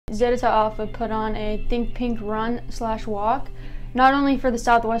Zeta Alpha put on a Think Pink Run / walk, not only for the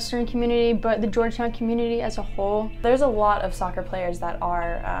Southwestern community, but the Georgetown community as a whole. There's a lot of soccer players that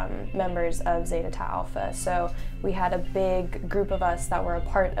are members of Zeta Alpha, so we had a big group of us that were a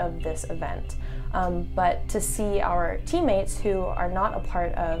part of this event. But to see our teammates who are not a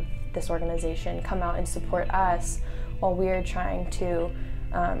part of this organization come out and support us while we're trying to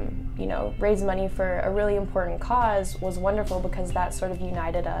raise money for a really important cause was wonderful, because that sort of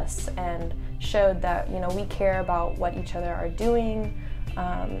united us and showed that we care about what each other are doing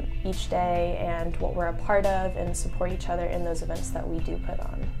each day and what we're a part of, and support each other in those events that we do put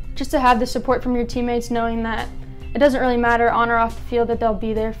on. Just to have the support from your teammates, knowing that it doesn't really matter on or off the field, that they'll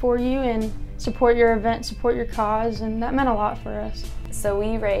be there for you and support your event, support your cause, and that meant a lot for us. So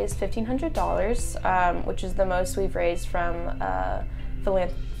we raised $1,500, which is the most we've raised from a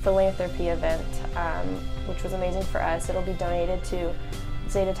philanthropy event, which was amazing for us. It'll be donated to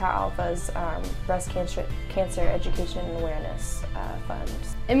Zeta Alpha's breast cancer education and awareness fund.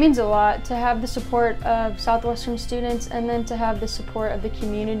 It means a lot to have the support of Southwestern students, and then to have the support of the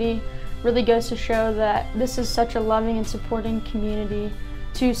community. Really goes to show that this is such a loving and supporting community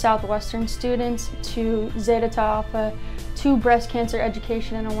to Southwestern students, to Zeta Alpha, to breast cancer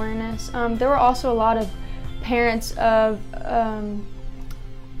education and awareness. There were also a lot of parents of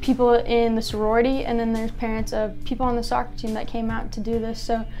people in the sorority, and then there's parents of people on the soccer team that came out to do this.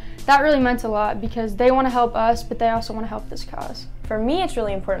 So that really meant a lot, because they want to help us, but they also want to help this cause. For me, it's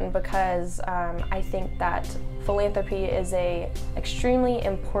really important because I think that philanthropy is an extremely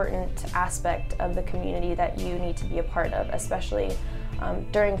important aspect of the community that you need to be a part of, especially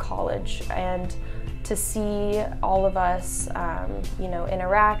during college. And to see all of us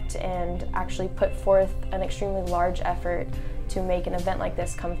interact and actually put forth an extremely large effort to make an event like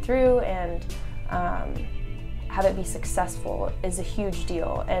this come through and have it be successful is a huge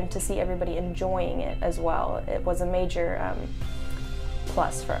deal. And to see everybody enjoying it as well, it was a major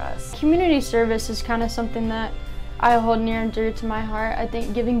plus for us. Community service is kind of something that I hold near and dear to my heart. I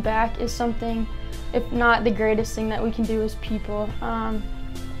think giving back is something, if not the greatest thing that we can do as people.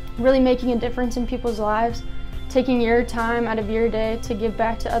 Really making a difference in people's lives, taking your time out of your day to give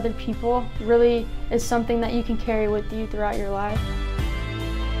back to other people really is something that you can carry with you throughout your life.